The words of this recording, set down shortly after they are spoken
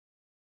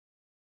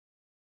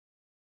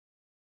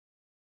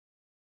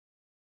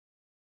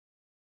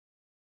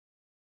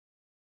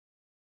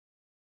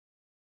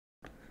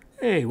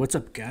Hey, what's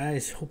up,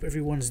 guys? Hope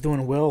everyone's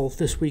doing well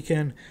this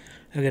weekend.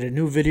 I got a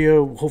new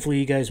video. Hopefully,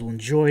 you guys will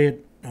enjoy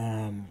it.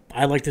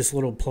 I like this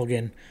little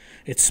plugin.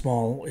 It's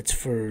small. It's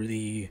for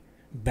the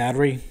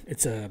battery.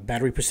 It's a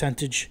battery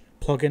percentage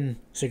plugin,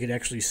 so you can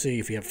actually see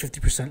if you have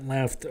 50%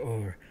 left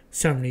or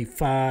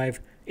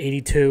 75,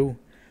 82.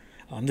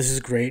 This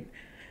is great.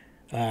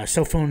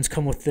 Cell phones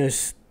come with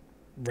this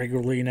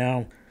regularly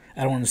now.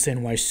 I don't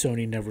understand why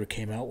Sony never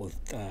came out with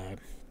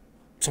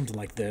something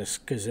like this,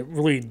 because it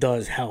really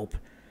does help.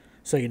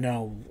 So you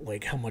know,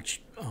 like, how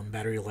much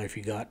battery life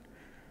you got.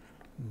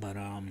 But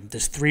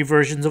there's 3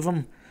 versions of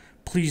them.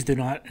 Please do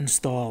not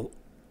install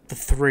the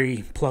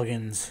 3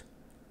 plugins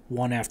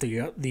one after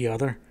the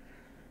other.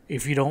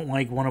 If you don't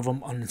like one of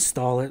them,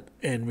 uninstall it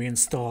and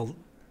reinstall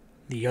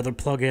the other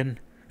plugin.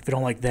 If you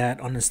don't like that,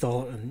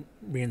 uninstall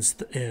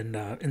it and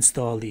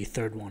install the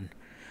third one.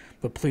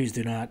 But please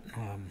do not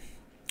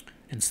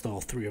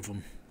install 3 of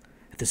them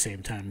at the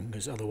same time,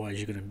 because otherwise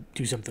you're going to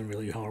do something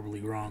really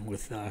horribly wrong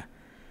with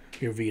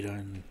your Vita,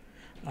 and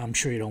I'm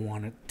sure you don't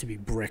want it to be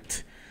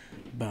bricked.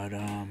 But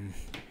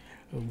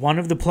one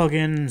of the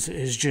plugins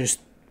is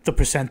just the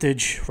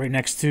percentage right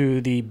next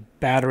to the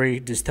battery.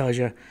 Just tells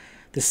you.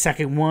 The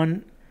second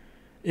one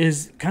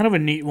is kind of a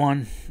neat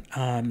one.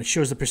 It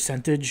shows the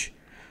percentage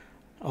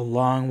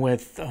along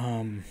with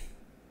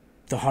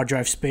the hard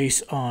drive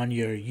space on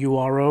your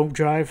URO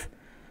drive,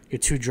 your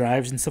 2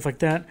 drives and stuff like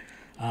that.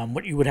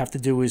 What you would have to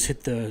do is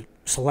hit the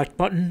select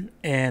button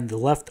and the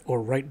left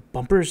or right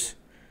bumpers,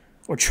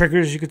 or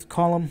triggers, you could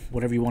call them,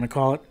 whatever you want to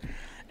call it,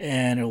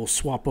 and it will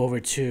swap over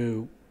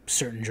to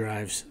certain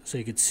drives, so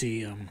you could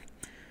see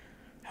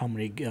how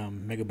many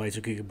megabytes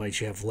or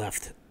gigabytes you have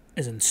left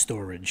as in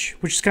storage,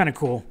 which is kind of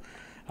cool.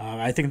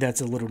 I think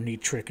that's a little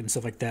neat trick and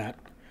stuff like that.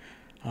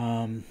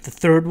 The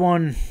third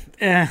one,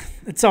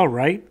 it's all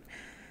right.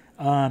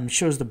 It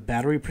shows the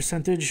battery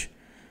percentage,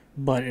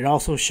 but it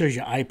also shows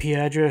your IP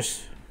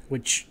address,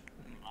 which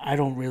I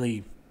don't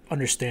really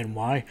understand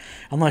why,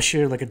 unless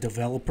you're like a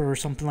developer or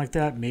something like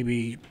that.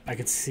 Maybe I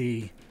could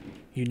see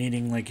you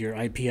needing like your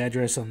IP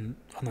address on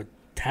the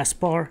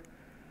taskbar,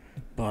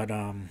 but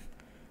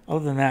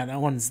other than that,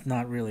 that one's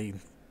not really,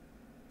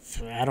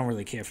 I don't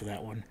really care for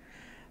that one.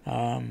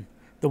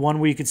 The one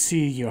where you could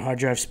see your hard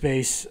drive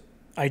space,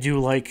 I do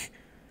like,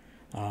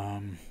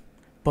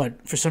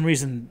 but for some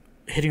reason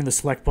hitting the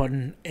select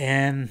button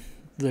and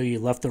the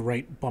left or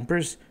right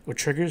bumpers or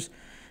triggers,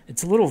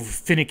 it's a little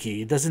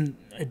finicky. It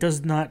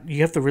does not,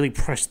 you have to really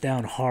press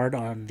down hard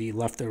on the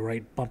left or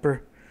right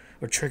bumper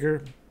or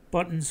trigger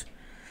buttons.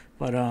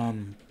 But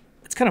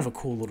it's kind of a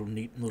cool little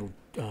neat little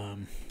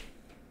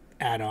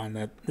add-on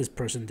that this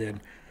person did.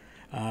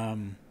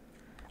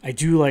 I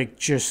do like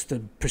just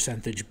the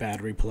percentage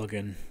battery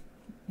plugin,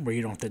 where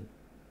you don't have to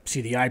see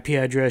the IP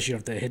address, you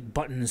don't have to hit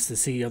buttons to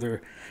see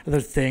other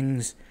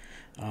things.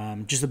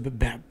 Just the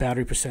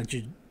battery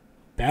percentage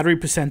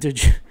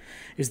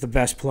is the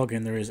best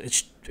plugin there is.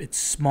 It's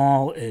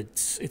small,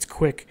 it's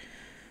quick.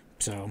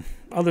 So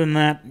other than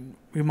that,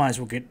 we might as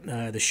well get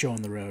the show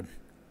on the road.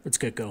 Let's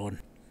get going.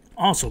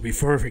 Also,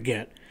 before I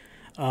forget,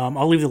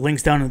 I'll leave the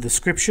links down in the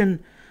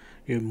description.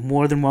 You're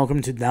more than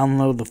welcome to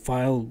download the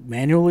file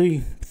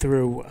manually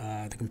through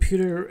the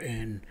computer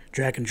and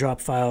drag and drop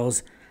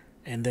files,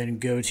 and then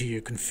go to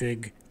your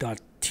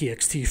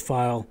config.txt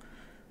file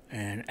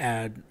and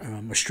add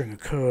a string of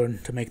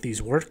code to make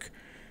these work.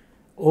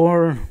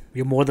 Or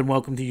you're more than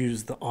welcome to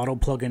use the auto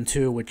plugin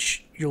too,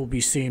 which you'll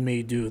be seeing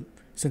me do,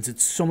 since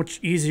it's so much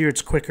easier,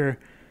 it's quicker.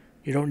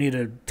 You don't need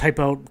to type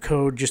out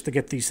code just to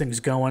get these things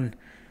going.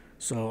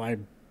 So I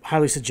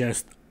highly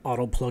suggest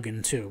auto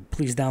plugin too.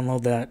 Please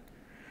download that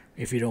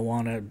if you don't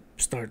want to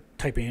start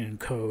typing in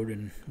code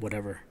and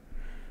whatever.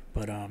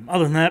 But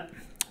other than that,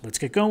 let's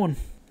get going.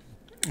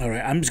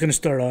 Alright, I'm just going to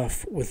start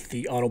off with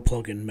the auto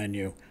plugin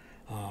menu.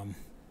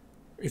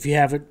 If you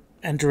have it,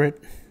 enter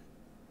it.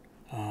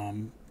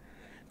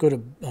 Go to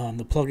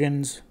the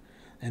plugins,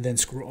 and then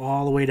scroll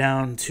all the way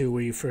down to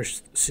where you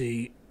first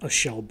see a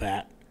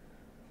ShellSecBat.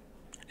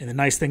 And the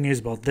nice thing is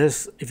about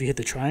this, if you hit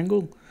the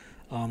triangle,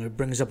 it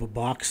brings up a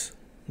box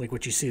like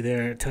what you see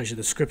there. It tells you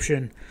the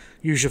description.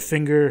 Use your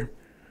finger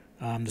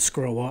to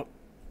scroll up,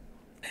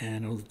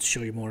 and it'll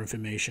show you more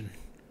information.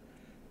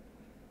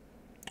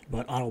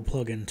 But auto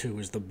plugin too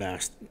is the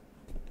best.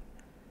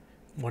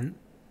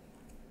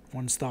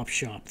 One-stop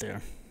shop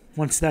there.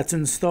 Once that's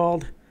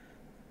installed,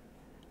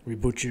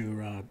 reboot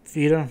your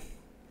Vita,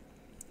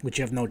 which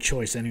you have no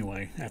choice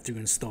anyway after you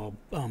install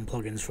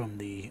plugins from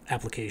the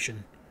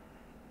application.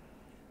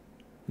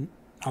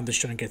 I'm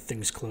just trying to get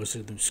things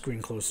closer, the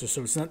screen closer,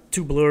 so it's not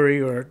too blurry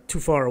or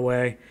too far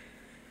away.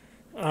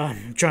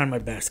 I'm trying my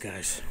best,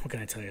 guys. What can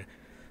I tell you?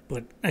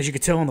 But as you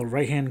can tell in the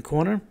right-hand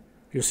corner,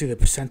 you'll see the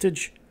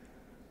percentage.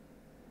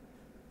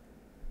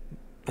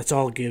 That's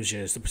all it gives you,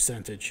 is the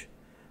percentage.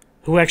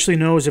 Who actually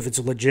knows if it's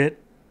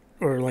legit,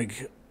 or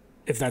like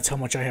if that's how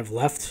much I have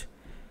left?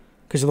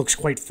 Because it looks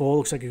quite full.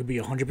 Looks like it could be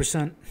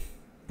 100%,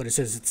 but it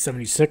says it's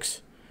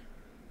 76.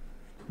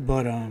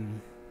 But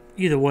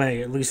either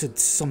way, at least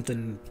it's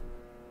something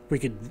we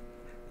could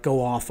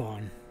go off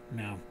on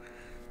now.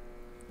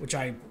 which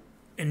I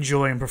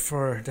enjoy and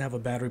prefer to have a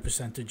battery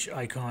percentage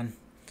icon.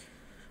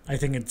 I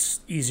think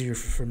it's easier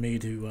for me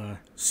to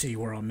see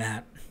where I'm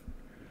at.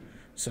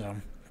 So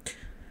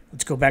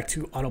let's go back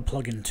to Auto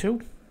Plugin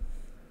 2.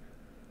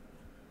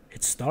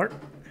 Hit start.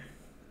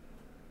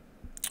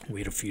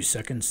 Wait a few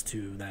seconds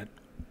to that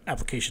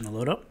application to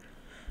load up.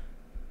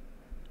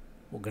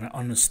 We're going to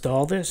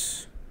uninstall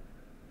this.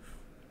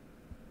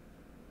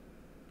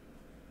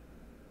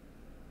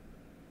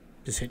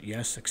 Just hit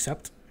yes,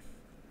 accept.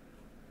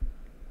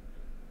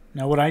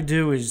 Now what I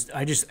do is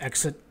I just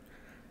exit,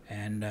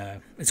 and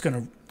it's going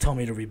to tell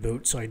me to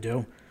reboot, so I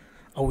do.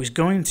 I was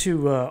going to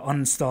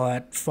uninstall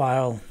that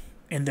file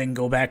and then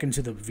go back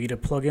into the Vita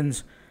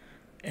plugins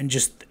and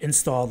just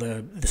install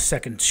the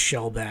second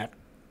ShellSecBat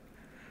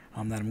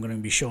that I'm going to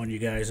be showing you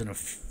guys in a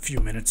few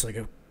minutes, like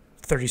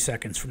 30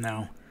 seconds from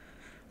now.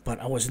 But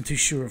I wasn't too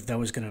sure if that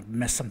was going to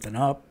mess something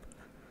up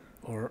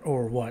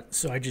or what,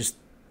 so I just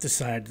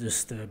decided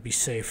just to be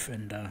safe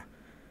and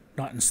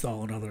not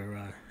install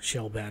another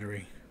Shell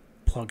battery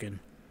plugin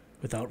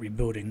without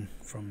rebooting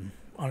from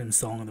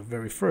uninstalling the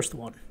very first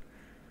one.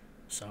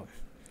 So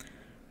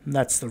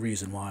that's the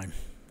reason why.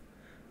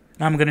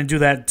 Now I'm going to do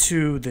that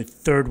to the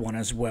third one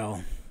as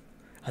well.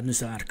 I'm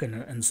just not going to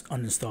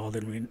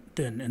uninstall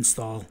then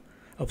install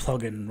a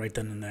plugin right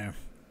then and there.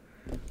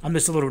 I'm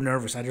just a little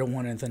nervous. I don't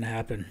want anything to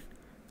happen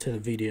to the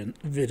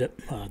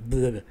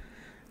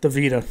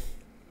Vita.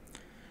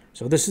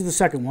 So this is the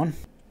second one.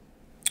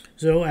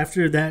 So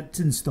after that's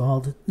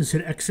installed, just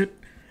hit exit,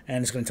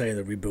 and it's going to tell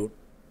you to reboot.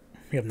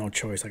 You have no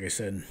choice, like I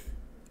said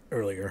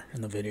earlier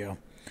in the video.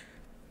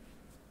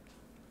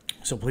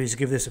 So please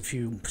give this a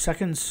few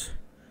seconds,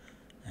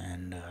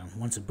 and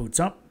once it boots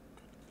up,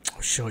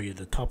 I'll show you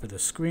the top of the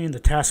screen, the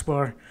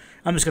taskbar.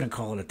 I'm just going to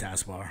call it a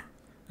taskbar.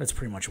 That's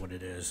pretty much what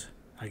it is,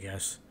 I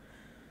guess.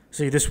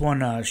 See, this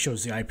one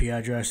shows the IP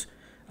address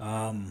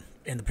and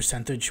the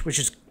percentage, which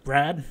is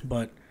rad,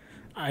 but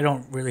I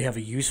don't really have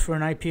a use for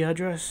an IP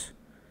address.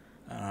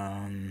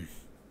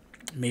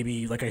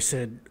 Maybe, like I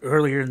said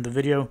earlier in the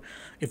video,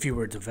 if you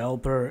were a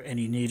developer and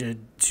you needed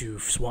to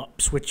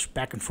switch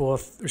back and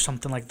forth or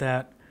something like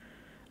that,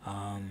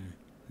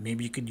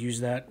 maybe you could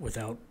use that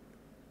without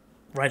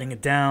writing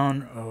it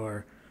down,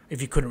 or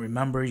if you couldn't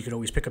remember, you could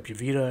always pick up your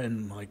Vita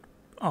and like,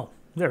 oh,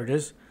 there it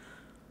is.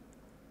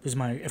 This is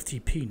my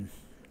FTP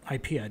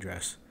IP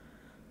address.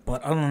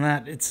 But other than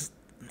that,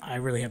 I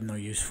really have no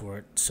use for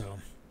it. So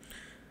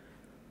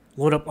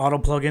load up auto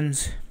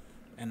plugins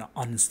and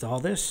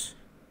uninstall this.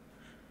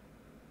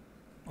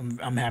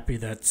 I'm happy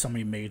that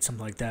somebody made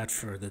something like that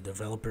for the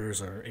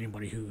developers or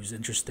anybody who's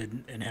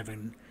interested in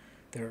having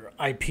their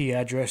IP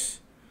address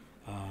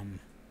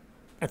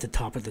at the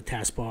top of the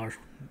taskbar,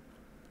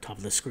 top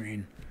of the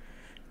screen.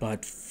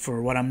 But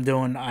for what I'm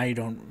doing, I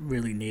don't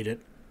really need it.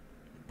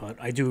 But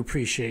I do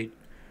appreciate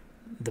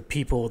the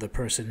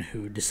person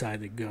who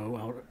decided to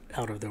go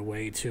out of their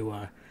way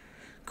to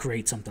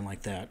create something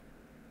like that.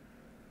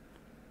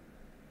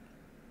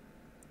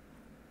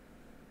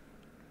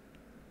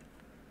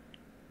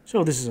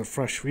 So this is a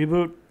fresh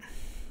reboot.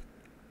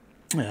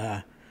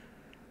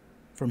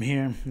 From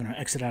here, I'm going to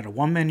exit out of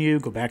one menu,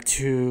 go back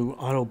to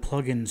Auto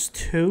Plugins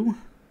 2.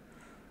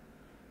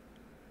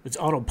 It's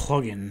Auto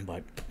Plugin,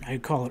 but I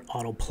call it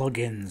Auto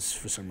Plugins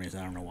for some reason.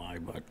 I don't know why,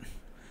 but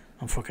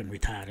I'm fucking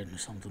retarded or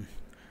something.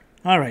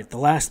 Alright, the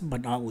last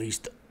but not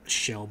least,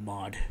 Shell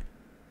mod.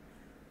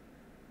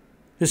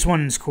 This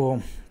one's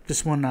cool.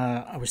 This one,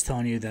 I was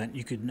telling you that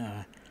you could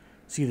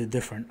see the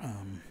different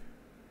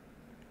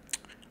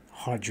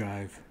hard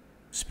drive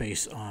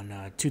space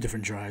on two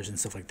different drives and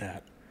stuff like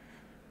that.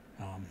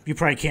 You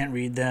probably can't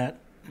read that.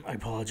 I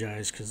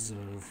apologize because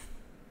of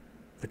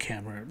the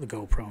camera, the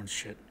GoPro and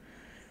shit.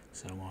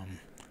 So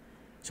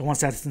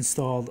once that's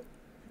installed,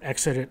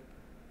 exit it,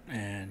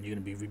 and you're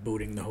going to be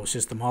rebooting the whole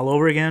system all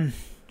over again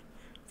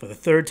for the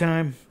third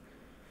time.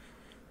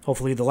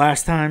 Hopefully the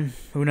last time.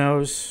 Who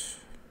knows?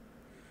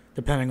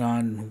 Depending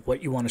on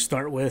what you want to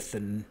start with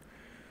and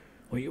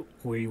where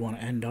you want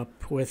to end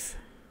up with,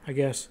 I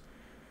guess.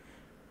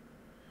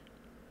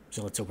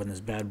 So let's open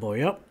this bad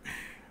boy up.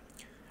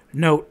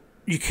 Note,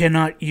 you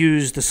cannot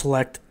use the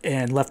select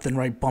and left and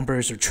right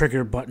bumpers or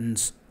trigger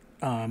buttons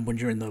when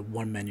you're in the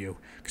one menu.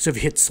 Because if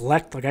you hit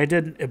select like I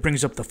did, it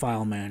brings up the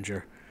file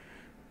manager.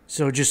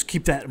 So just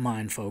keep that in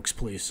mind, folks,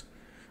 please.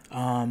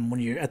 When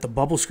you're at the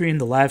bubble screen,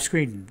 the live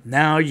screen,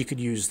 now you could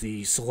use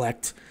the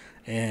select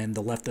and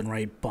the left and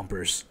right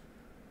bumpers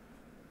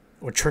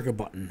or trigger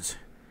buttons.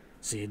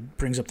 See, it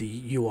brings up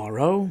the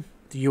URO,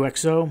 the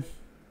UXO,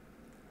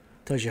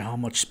 tells you how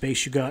much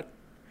space you got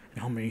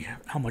and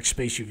how much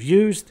space you've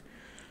used.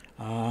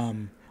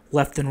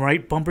 Left and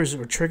right bumpers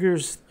or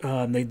triggers,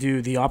 they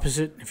do the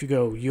opposite. If you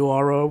go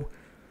URO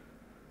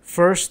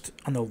first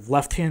on the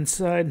left hand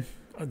side,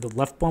 the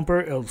left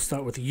bumper, it'll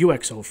start with the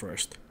UXO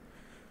first.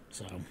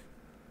 So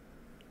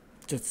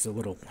just a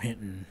little hint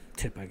and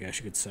tip, I guess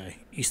you could say.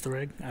 Easter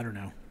egg, I don't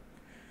know.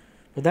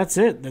 But that's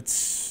it.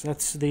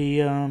 That's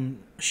the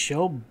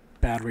Shell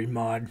battery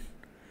mod,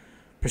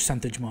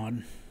 percentage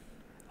mod.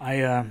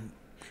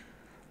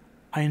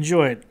 I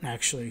enjoy it,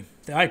 actually.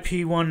 The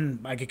IP one,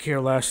 I could care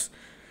less.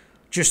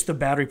 Just the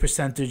battery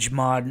percentage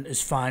mod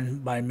is fine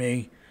by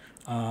me.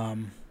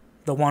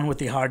 The one with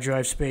the hard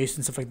drive space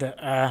and stuff like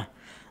that,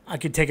 I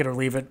could take it or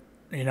leave it.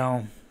 You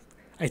know,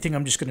 I think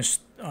I'm just going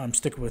to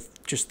stick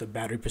with just the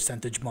battery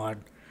percentage mod,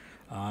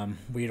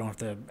 where you don't have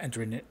to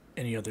enter in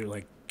any other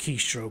like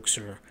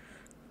keystrokes or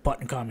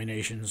button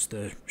combinations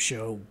to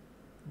show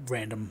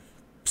random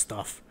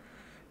stuff.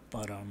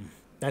 But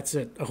that's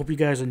it. I hope you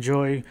guys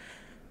enjoy.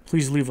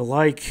 Please leave a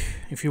like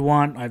if you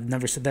want. I've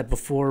never said that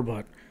before,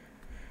 but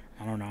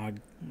I don't know.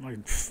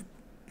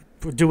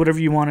 Do whatever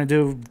you want to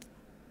do.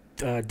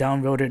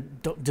 Downvote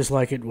it,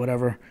 dislike it,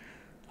 whatever.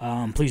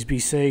 Please be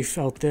safe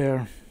out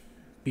there.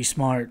 Be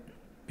smart.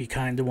 Be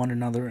kind to one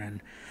another.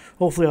 And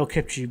hopefully I'll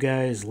catch you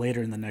guys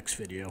later in the next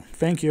video.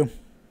 Thank you.